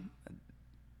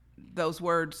those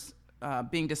words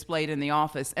being displayed in the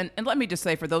office. And let me just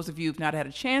say, for those of you who've not had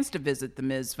a chance to visit the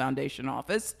Ms. Foundation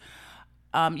office,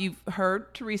 you've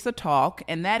heard Teresa talk,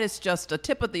 and that is just a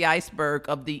tip of the iceberg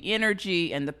of the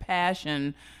energy and the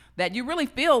passion that you really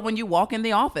feel when you walk in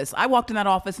the office. I walked in that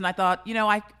office and I thought,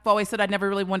 I've always said I'd never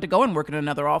really wanted to go and work in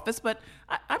another office, but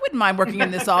I wouldn't mind working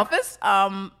in this office.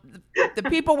 The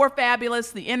people were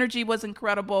fabulous. The energy was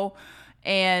incredible,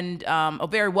 and a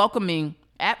very welcoming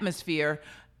atmosphere.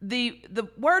 The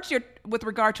words with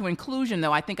regard to inclusion,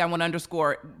 though, I think I want to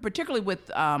underscore, particularly with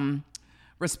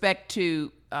respect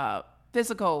to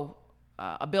physical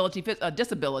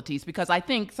disabilities, because I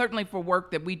think certainly for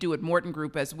work that we do at Morton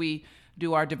Group, as we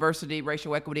do our diversity,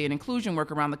 racial equity, and inclusion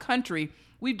work around the country,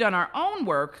 we've done our own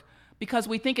work because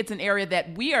we think it's an area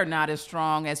that we are not as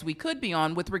strong as we could be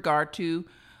on with regard to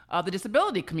the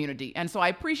disability community. And so I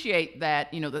appreciate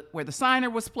that, where the signer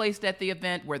was placed at the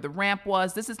event, where the ramp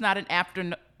was. This is not an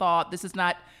afterthought. This is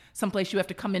not someplace you have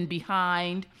to come in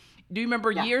behind. Do you remember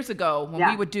years ago when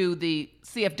we would do the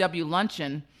CFW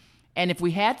luncheon, and if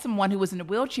we had someone who was in a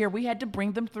wheelchair, we had to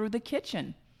bring them through the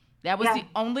kitchen. That was the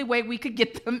only way we could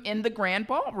get them in the grand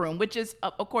ballroom, which is,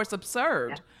 of course, absurd.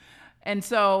 Yeah. And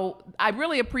so I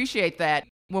really appreciate that.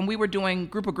 When we were doing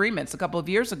group agreements a couple of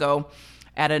years ago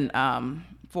at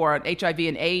for an HIV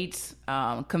and AIDS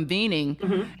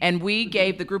convening, and we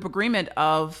gave the group agreement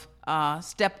of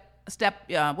step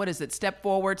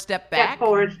forward, step back. Step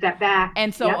forward, step back.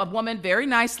 And so a woman very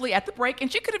nicely at the break,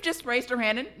 and she could have just raised her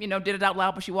hand and, did it out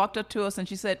loud, but she walked up to us and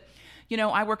she said,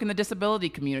 I work in the disability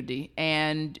community,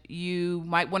 and you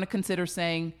might want to consider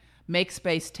saying, make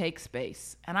space, take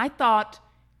space. And I thought,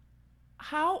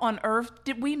 how on earth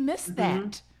did we miss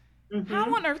that?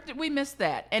 How on earth did we miss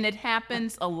that? And it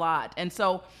happens a lot. And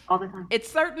so all the time.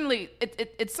 It's certainly,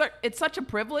 it's such a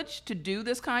privilege to do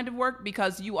this kind of work,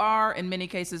 because you are, in many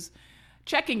cases,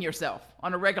 checking yourself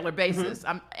on a regular basis.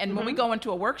 And when we go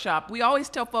into a workshop, we always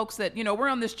tell folks that, we're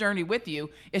on this journey with you.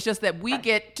 It's just that we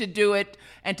get to do it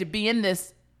and to be in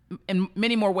this in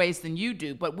many more ways than you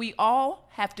do. But we all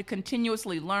have to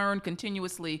continuously learn,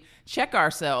 continuously check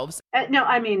ourselves. No,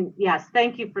 I mean, yes,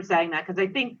 thank you for saying that, because I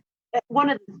think one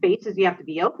of the spaces you have to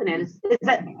be open in is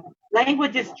that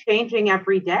language is changing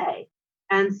every day.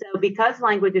 And so because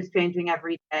language is changing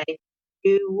every day,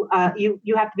 you have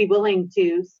to be willing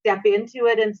to step into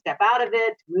it and step out of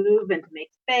it, to move and to make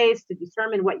space, to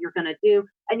determine what you're going to do.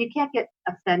 And you can't get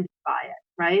offended by it,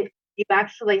 right? You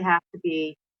actually have to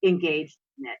be engaged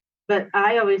in it. But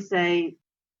I always say,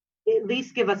 at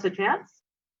least give us a chance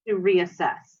to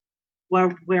reassess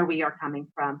where we are coming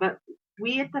from. But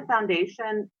we at the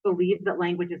foundation believe that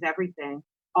language is everything.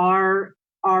 Our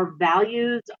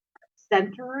values are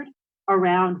centered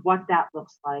around what that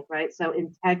looks like, right? So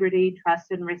integrity,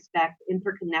 trust and respect,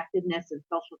 interconnectedness, and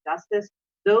social justice,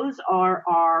 those are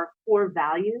our core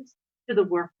values to the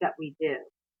work that we do.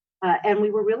 And we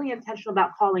were really intentional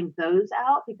about calling those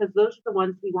out, because those are the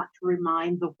ones we want to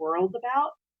remind the world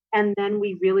about. And then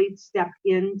we really stepped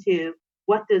into,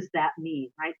 what does that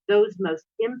mean, right? Those most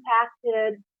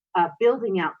impacted,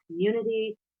 building out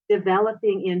community,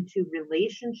 developing into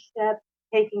relationship,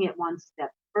 taking it one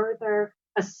step further,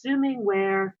 assuming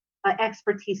where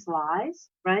expertise lies,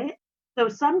 right? So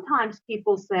sometimes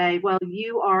people say, well,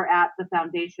 you are at the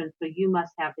foundation, so you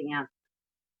must have the answer.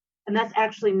 And that's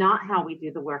actually not how we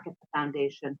do the work at the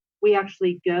foundation. We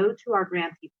actually go to our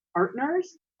grantee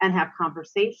partners and have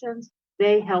conversations.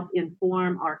 They help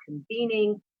inform our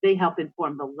convening. They help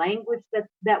inform the language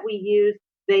that we use.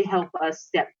 They help us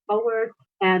step forward,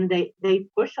 and they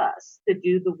push us to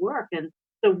do the work. And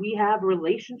so we have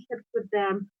relationships with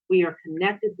them. We are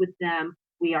connected with them.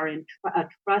 We are in a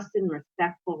trust and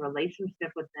respectful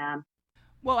relationship with them.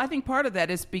 Well, I think part of that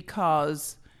is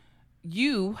because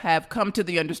you have come to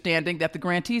the understanding that the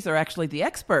grantees are actually the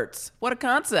experts. What a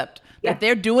concept. Yeah. That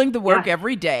they're doing the work Yeah.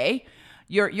 every day.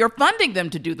 You're funding them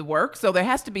to do the work, so there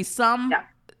has to be some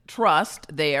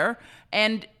trust there.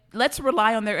 And let's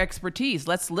rely on their expertise.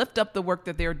 Let's lift up the work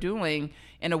that they're doing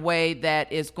in a way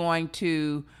that is going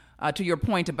to your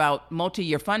point about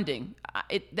multi-year funding.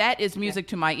 That is music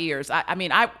to my ears.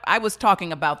 I was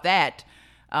talking about that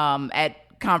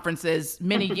at conferences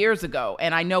many years ago,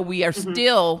 and I know we are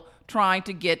still trying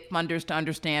to get funders to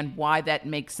understand why that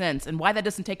makes sense and why that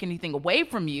doesn't take anything away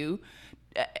from you.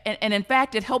 And in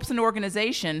fact, it helps an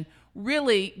organization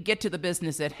really get to the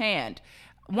business at hand.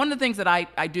 One of the things that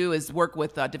I do is work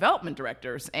with development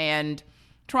directors and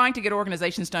trying to get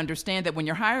organizations to understand that when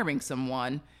you're hiring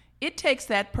someone, it takes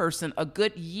that person a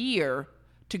good year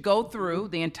to go through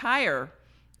the entire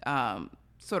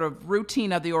sort of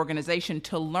routine of the organization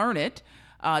to learn it,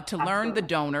 to learn the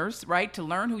donors, right? To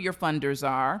learn who your funders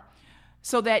are,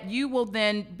 so that you will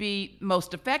then be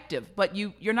most effective. But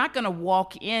you're not going to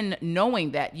walk in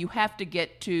knowing that. You have to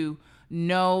get to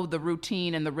know the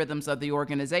routine and the rhythms of the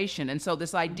organization. And so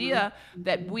this idea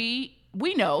that we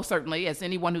know, certainly, as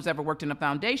anyone who's ever worked in a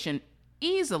foundation,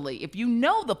 easily, if you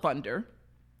know the funder,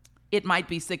 it might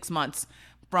be 6 months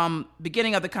from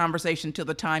beginning of the conversation till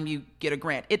the time you get a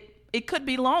grant. It could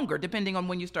be longer, depending on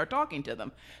when you start talking to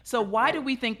them. So why do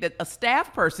we think that a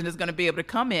staff person is going to be able to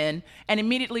come in and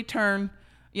immediately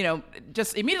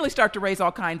just immediately start to raise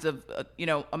all kinds of,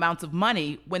 amounts of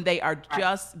money when they are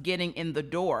just getting in the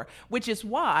door, which is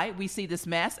why we see this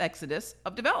mass exodus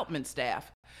of development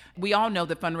staff. We all know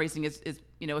that fundraising is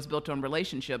built on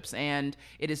relationships, and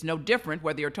it is no different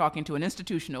whether you're talking to an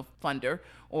institutional funder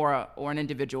or an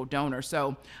individual donor.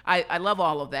 So I love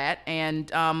all of that.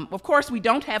 And of course, we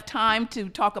don't have time to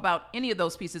talk about any of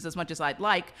those pieces as much as I'd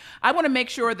like. I want to make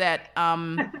sure that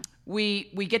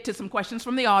we get to some questions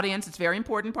from the audience. It's a very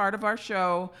important part of our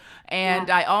show. And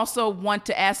I also want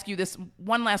to ask you this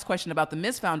one last question about the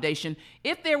Ms. Foundation.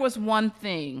 If there was one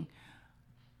thing,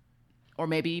 or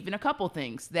maybe even a couple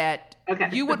things, that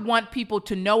you would want people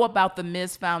to know about the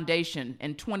Ms. Foundation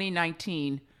in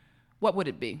 2019, what would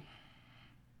it be?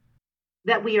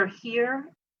 That we are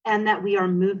here and that we are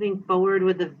moving forward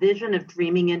with a vision of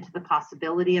dreaming into the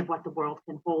possibility of what the world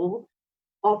can hold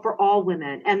for all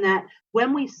women. And that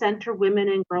when we center women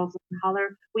and girls of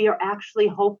color, we are actually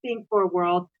hoping for a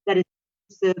world that is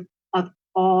inclusive of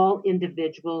all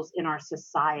individuals in our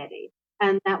society.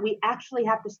 And that we actually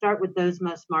have to start with those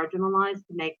most marginalized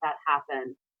to make that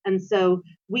happen. And so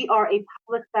we are a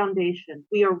public foundation.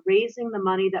 We are raising the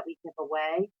money that we give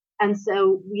away. And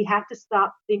so we have to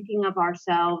stop thinking of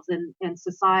ourselves and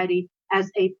society as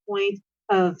a point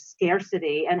of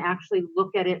scarcity and actually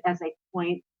look at it as a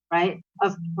point, right,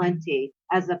 of plenty,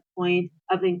 as a point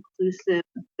of inclusive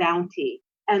bounty.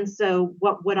 And so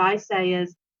what I say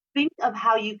is think of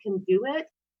how you can do it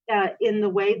in the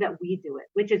way that we do it,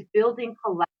 which is building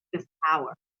collective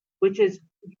power, which is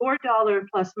your dollar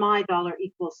plus my dollar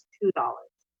equals $2.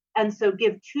 And so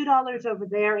give $2 over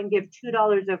there and give $2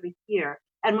 over here.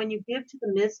 And when you give to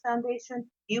the Ms. Foundation,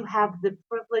 you have the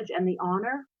privilege and the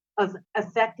honor of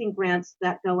affecting grants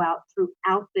that go out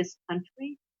throughout this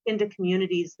country into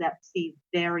communities that see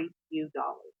very few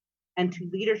dollars and to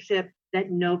leadership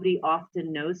that nobody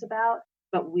often knows about,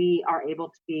 but we are able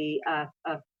to be a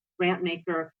grant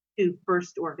maker to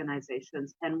first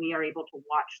organizations, and we are able to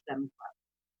watch them grow.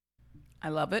 I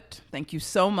love it. Thank you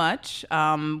so much.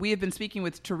 We have been speaking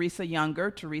with Teresa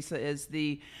Younger. Teresa is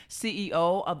the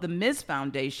CEO of the Ms.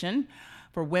 Foundation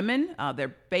for Women.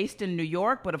 They're based in New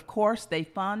York, but of course they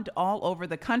fund all over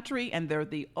the country, and they're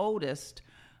the oldest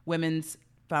women's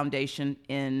foundation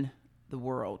in the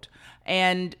world.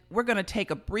 And we're going to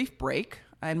take a brief break,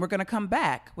 and we're going to come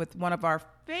back with one of our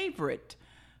favorite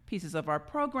pieces of our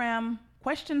program,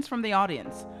 questions from the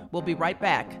audience. We'll be right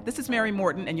back. This is Mary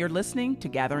Morton, and you're listening to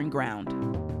Gathering Ground.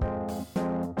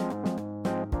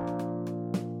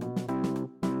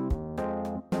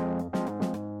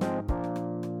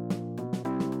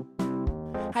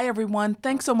 Hi, everyone.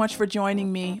 Thanks so much for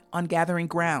joining me on Gathering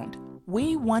Ground.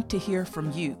 We want to hear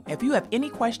from you. If you have any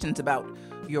questions about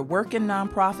your work in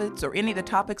nonprofits or any of the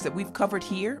topics that we've covered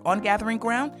here on Gathering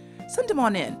Ground, send them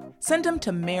on in. Send them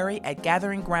to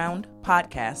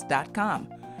Mary@gatheringgroundpodcast.com.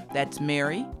 That's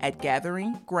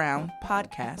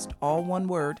Mary@gatheringgroundpodcast, all one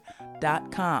word,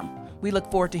 .com. We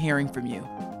look forward to hearing from you.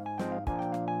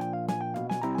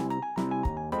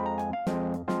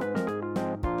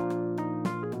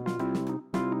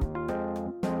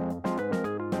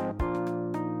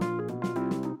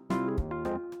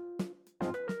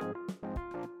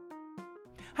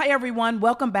 Hi, everyone.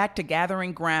 Welcome back to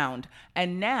Gathering Ground.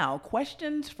 And now,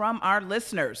 questions from our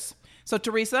listeners. So,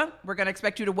 Teresa, we're going to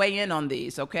expect you to weigh in on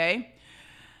these, okay?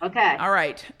 Okay. All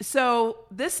right. So,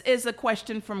 this is a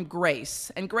question from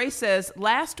Grace. And Grace says,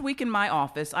 last week in my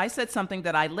office, I said something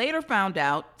that I later found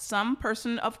out some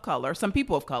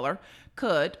people of color,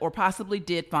 could or possibly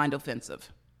did find offensive.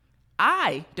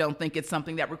 I don't think it's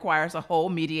something that requires a whole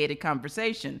mediated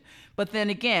conversation. But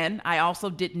then again, I also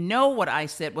didn't know what I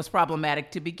said was problematic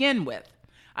to begin with.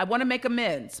 I want to make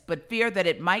amends, but fear that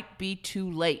it might be too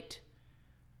late.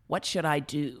 What should I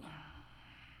do?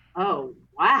 Oh,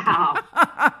 wow.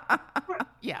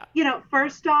 Yeah.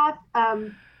 First off,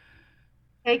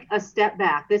 take a step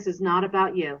back. This is not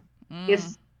about you.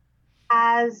 If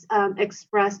has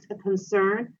expressed a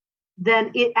concern,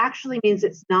 then it actually means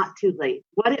it's not too late.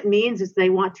 What it means is they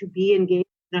want to be engaged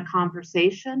in a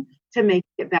conversation to make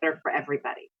it better for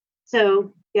everybody.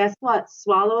 So guess what?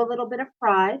 Swallow a little bit of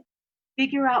pride,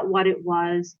 figure out what it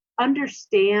was,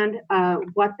 understand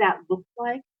what that looked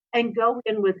like, and go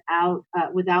in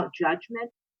without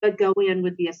judgment, but go in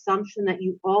with the assumption that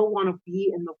you all want to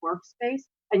be in the workspace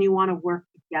and you want to work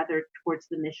together towards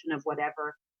the mission of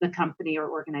whatever the company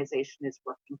or organization is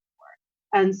working for.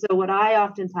 And so what I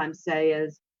oftentimes say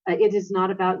is, it is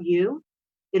not about you,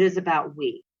 it is about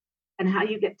we. And how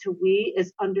you get to we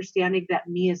is understanding that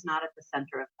me is not at the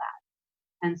center of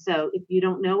that. And so if you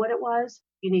don't know what it was,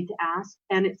 you need to ask.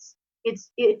 And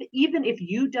even if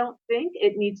you don't think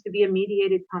it needs to be a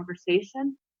mediated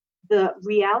conversation, the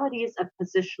realities of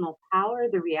positional power,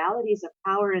 the realities of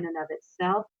power in and of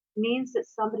itself means that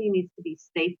somebody needs to be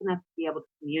safe enough to be able to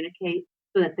communicate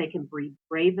so that they can be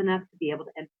brave enough to be able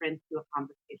to enter into a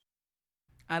conversation.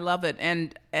 I love it.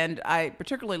 And I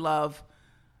particularly love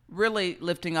really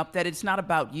lifting up that it's not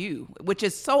about you, which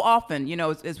is so often,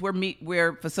 as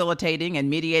we're facilitating and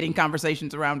mediating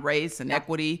conversations around race and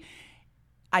equity.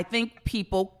 I think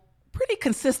people pretty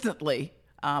consistently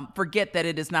forget that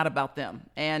it is not about them,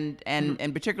 and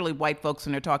particularly white folks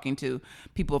when they're talking to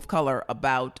people of color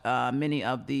about many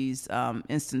of these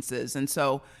instances. And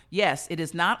so, yes, it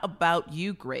is not about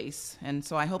you, Grace. And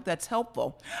so I hope that's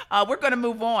helpful. We're going to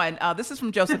move on. This is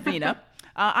from Josephina.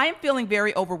 I am feeling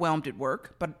very overwhelmed at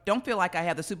work, but don't feel like I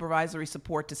have the supervisory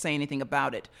support to say anything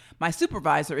about it. My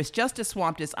supervisor is just as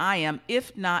swamped as I am,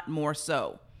 if not more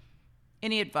so.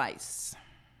 Any advice?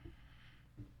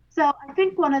 So I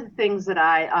think one of the things that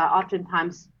I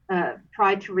oftentimes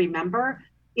try to remember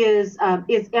is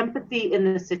empathy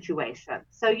in the situation.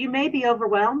 So you may be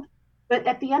overwhelmed, but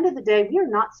at the end of the day, we are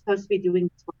not supposed to be doing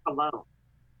this work alone.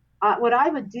 What I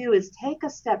would do is take a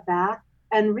step back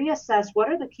and reassess what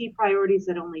are the key priorities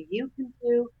that only you can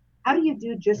do. How do you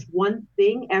do just one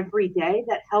thing every day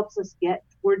that helps us get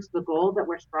towards the goal that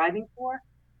we're striving for?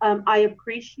 I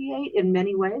appreciate in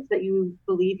many ways that you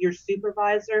believe your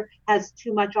supervisor has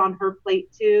too much on her plate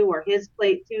too, or his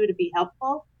plate too, to be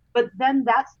helpful. But then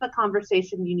that's the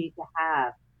conversation you need to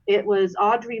have. It was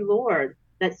Audre Lorde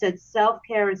that said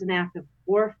self-care is an act of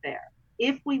warfare.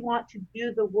 If we want to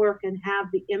do the work and have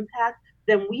the impact,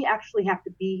 then we actually have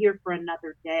to be here for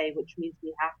another day, which means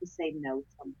we have to say no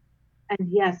to them. And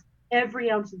yes,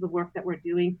 every ounce of the work that we're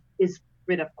doing is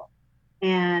critical.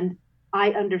 And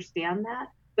I understand that.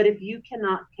 But if you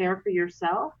cannot care for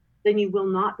yourself, then you will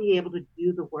not be able to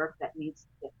do the work that needs to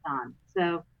get done.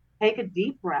 So take a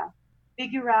deep breath,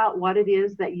 figure out what it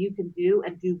is that you can do,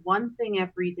 and do one thing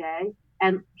every day.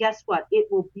 And guess what?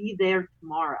 It will be there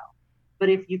tomorrow. But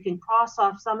if you can cross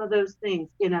off some of those things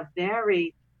in a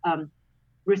very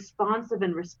responsive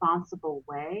and responsible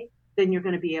way, then you're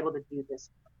going to be able to do this.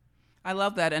 I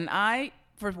love that. And I,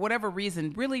 for whatever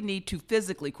reason, really need to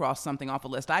physically cross something off a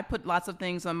list. I put lots of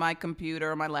things on my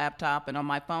computer, my laptop, and on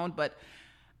my phone, but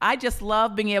I just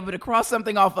love being able to cross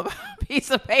something off of a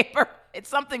piece of paper. It's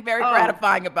something very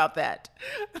gratifying about that.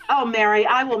 Oh, Mary,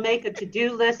 I will make a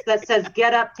to-do list that says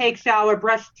get up, take shower,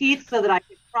 brush teeth so that I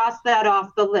can cross that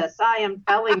off the list. I am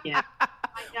telling you.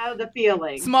 I know the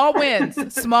feeling. Small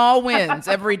wins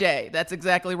every day. That's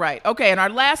exactly right. Okay, and our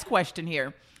last question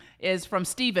here is from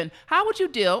Stephen. How would you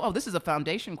deal, this is a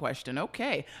foundation question,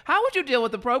 okay. How would you deal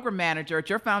with the program manager at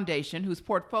your foundation whose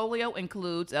portfolio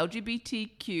includes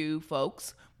LGBTQ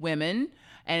folks, women,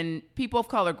 and people of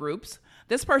color groups?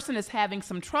 This person is having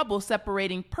some trouble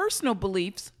separating personal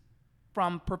beliefs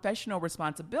from professional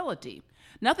responsibility.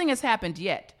 Nothing has happened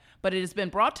yet, but it has been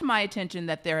brought to my attention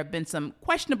that there have been some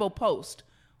questionable posts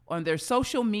on their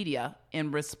social media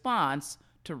in response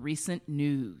to recent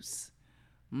news.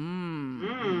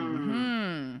 Wow.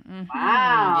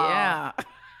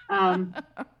 Yeah.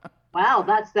 Wow,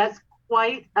 that's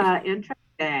quite interesting.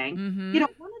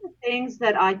 One of the things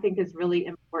that I think is really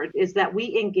important forward is that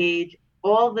we engage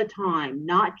all the time,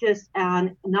 not just at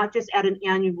an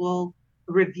annual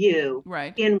review,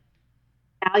 right, in what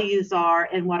values are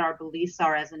and what our beliefs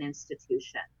are as an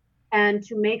institution, and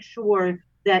to make sure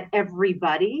that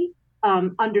everybody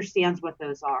understands what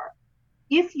those are.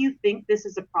 If you think this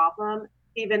is a problem,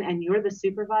 Stephen, and you're the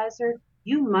supervisor,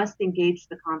 you must engage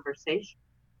the conversation.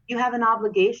 You have an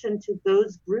obligation to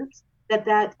those groups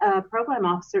that program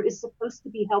officer is supposed to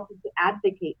be helping to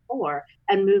advocate for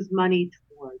and move money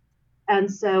towards. And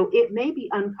so it may be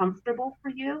uncomfortable for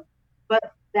you,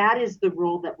 but that is the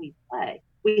role that we play.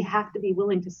 We have to be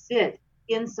willing to sit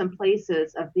in some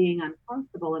places of being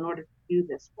uncomfortable in order to do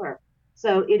this work.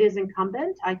 So it is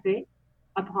incumbent, I think,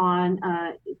 upon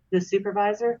the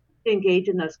supervisor to engage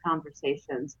in those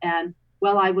conversations. And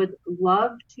while I would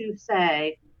love to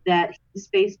say that his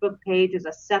Facebook page is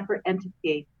a separate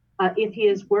entity, if he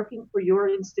is working for your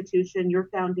institution, your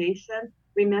foundation,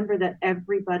 remember that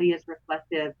everybody is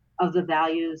reflective of the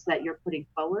values that you're putting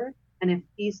forward. And if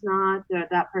he's not,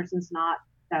 that person's not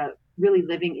really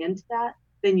living into that,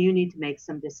 then you need to make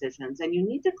some decisions and you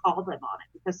need to call them on it,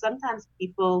 because sometimes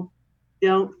people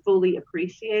don't fully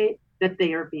appreciate that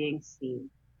they are being seen.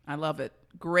 I love it.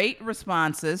 Great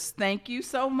responses. Thank you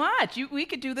so much. We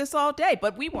could do this all day,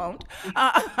 but we won't.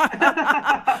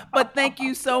 But thank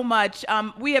you so much.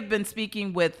 We have been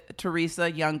speaking with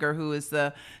Teresa Younger, who is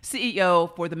the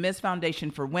CEO for the Ms. Foundation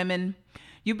for Women.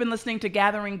 You've been listening to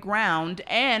Gathering Ground,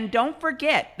 and don't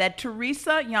forget that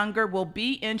Teresa Younger will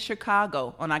be in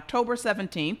Chicago on October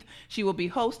 17th. She will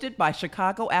be hosted by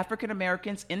Chicago African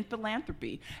Americans in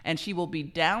Philanthropy, and she will be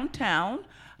downtown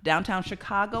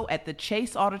Chicago at the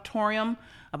Chase Auditorium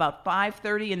about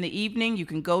 5:30 in the evening. You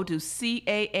can go to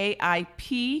caaip.org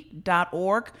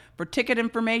for ticket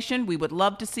information. We would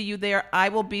love to see you there. I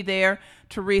will be there.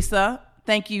 Teresa,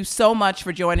 thank you so much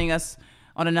for joining us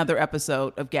on another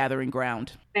episode of Gathering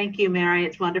Ground. Thank you, Mary.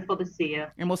 It's wonderful to see you.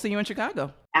 And we'll see you in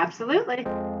Chicago. Absolutely.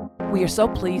 We are so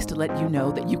pleased to let you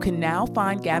know that you can now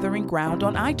find Gathering Ground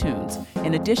on iTunes,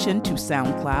 in addition to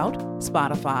SoundCloud,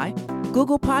 Spotify,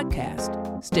 Google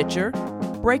Podcast, Stitcher,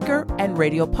 Breaker, and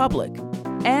Radio Public,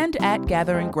 and at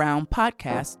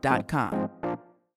gatheringgroundpodcast.com.